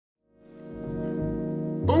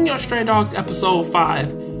Bungo Stray Dogs episode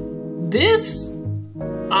 5. This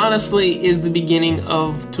honestly is the beginning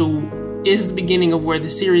of where the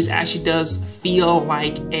series actually does feel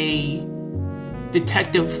like a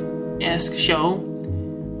detective-esque show,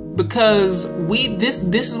 because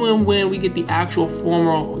this is when we get the actual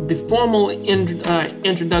formal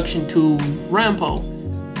introduction to Rampo,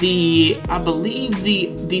 I believe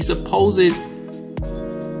the supposed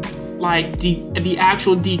like the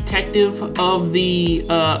actual detective of the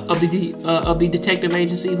detective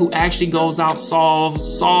agency, who actually goes out,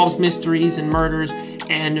 solves mysteries and murders,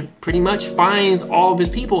 and pretty much finds all of his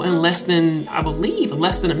people in less than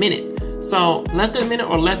a minute. So less than a minute,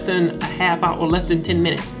 or less than a half hour, or less than 10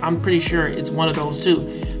 minutes. I'm pretty sure it's one of those two.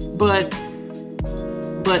 But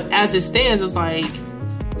as it stands, it's like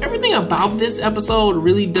everything about this episode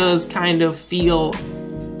really does kind of feel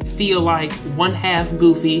like one half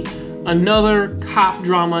goofy, another cop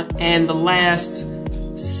drama, and the last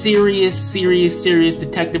serious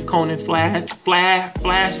Detective Conan flashbacks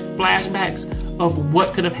of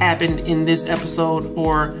what could have happened in this episode,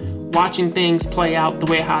 or watching things play out the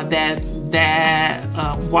way how they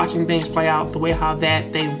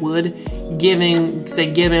would, giving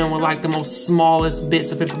with like the most smallest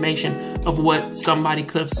bits of information of what somebody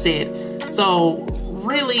could have said. So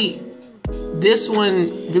really, this one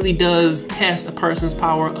really does test a person's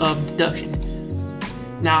power of deduction.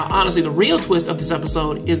 Now, honestly, the real twist of this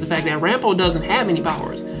episode is the fact that Rampo doesn't have any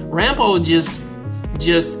powers. Rampo just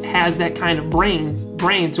has that kind of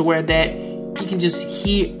brain to where that he can just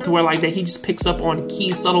he just picks up on key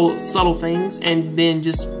subtle things, and then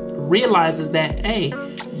just realizes that, hey,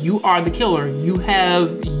 you are the killer. You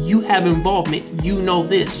have involvement. You know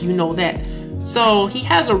this. You know that. So he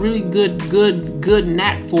has a really good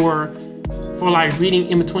knack for like reading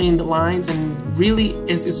in between the lines, and really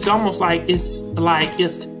it's almost like it's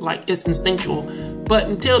instinctual. But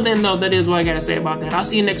until then, though, that is what I gotta say about that. I'll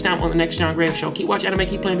see you next time on the next Jongravesshow Show. Keep watching anime,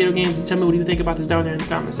 keep playing video games, and tell me what you think about this down there in the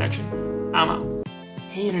comment section. I'm out.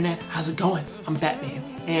 Hey internet, how's it going? I'm Batman,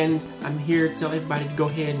 and I'm here to tell everybody to go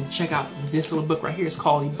ahead and check out this little book right here. It's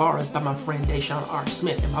called Ibarra. It's by my friend Deshaun R.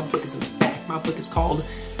 Smith, and my book is in the back. My book is called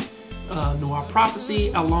Noir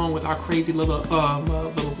Prophecy, along with our crazy little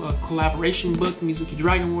collaboration book, Mizuki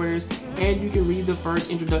Dragon Warriors. And you can read the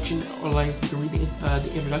first introduction, or like you can read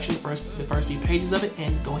the introduction, the first few pages of it,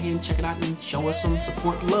 and go ahead and check it out and show us some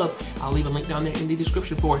support and love. I'll leave a link down there in the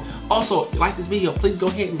description for it. Also, if you like this video, please go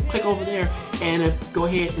ahead and click over there, and go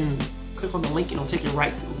ahead and click on the link, and it'll take you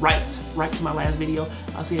right to my last video.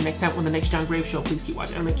 I'll see you next time on the next Jongravesshow Show. Please keep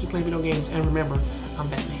watching anime, keep playing video games, and remember, I'm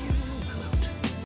Batman.